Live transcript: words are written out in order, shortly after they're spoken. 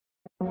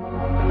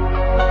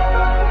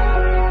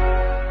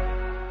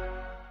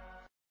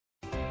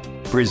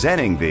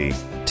Presenting the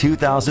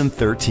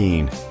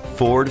 2013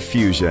 Ford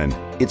Fusion.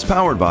 It's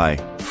powered by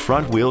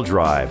front-wheel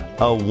drive,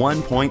 a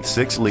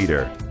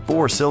 1.6-liter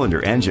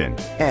four-cylinder engine,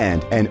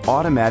 and an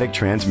automatic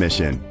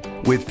transmission.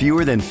 With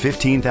fewer than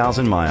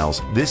 15,000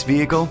 miles, this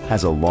vehicle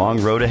has a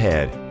long road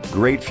ahead.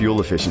 Great fuel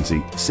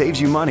efficiency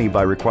saves you money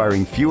by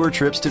requiring fewer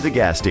trips to the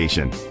gas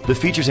station. The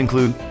features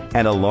include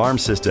an alarm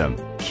system,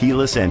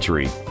 keyless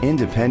entry,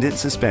 independent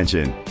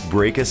suspension,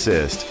 brake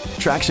assist,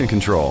 traction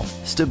control,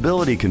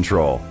 stability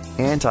control,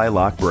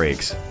 anti-lock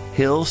brakes,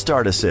 hill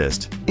start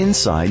assist.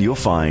 Inside you'll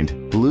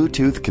find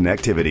Bluetooth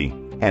connectivity,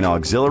 an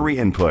auxiliary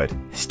input,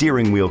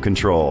 steering wheel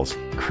controls,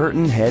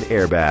 curtain head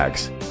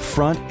airbags,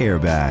 front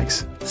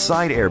airbags,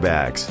 side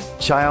airbags,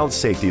 child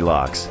safety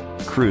locks,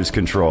 cruise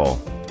control,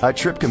 a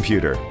trip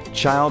computer,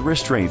 child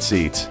restraint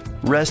seats.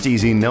 Rest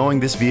easy knowing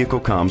this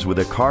vehicle comes with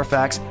a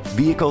Carfax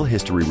Vehicle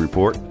History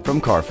Report from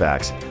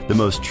Carfax, the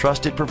most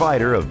trusted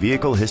provider of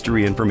vehicle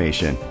history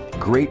information.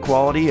 Great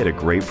quality at a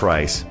great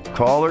price.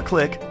 Call or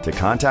click to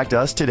contact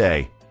us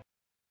today.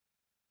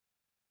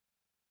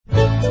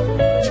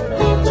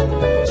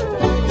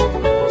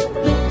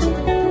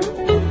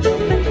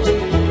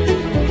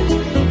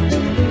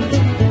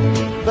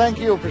 Thank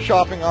you for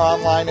shopping our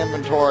online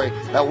inventory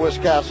at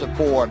Wiscasset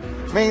Ford,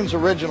 Maine's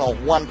original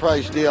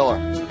one-price dealer.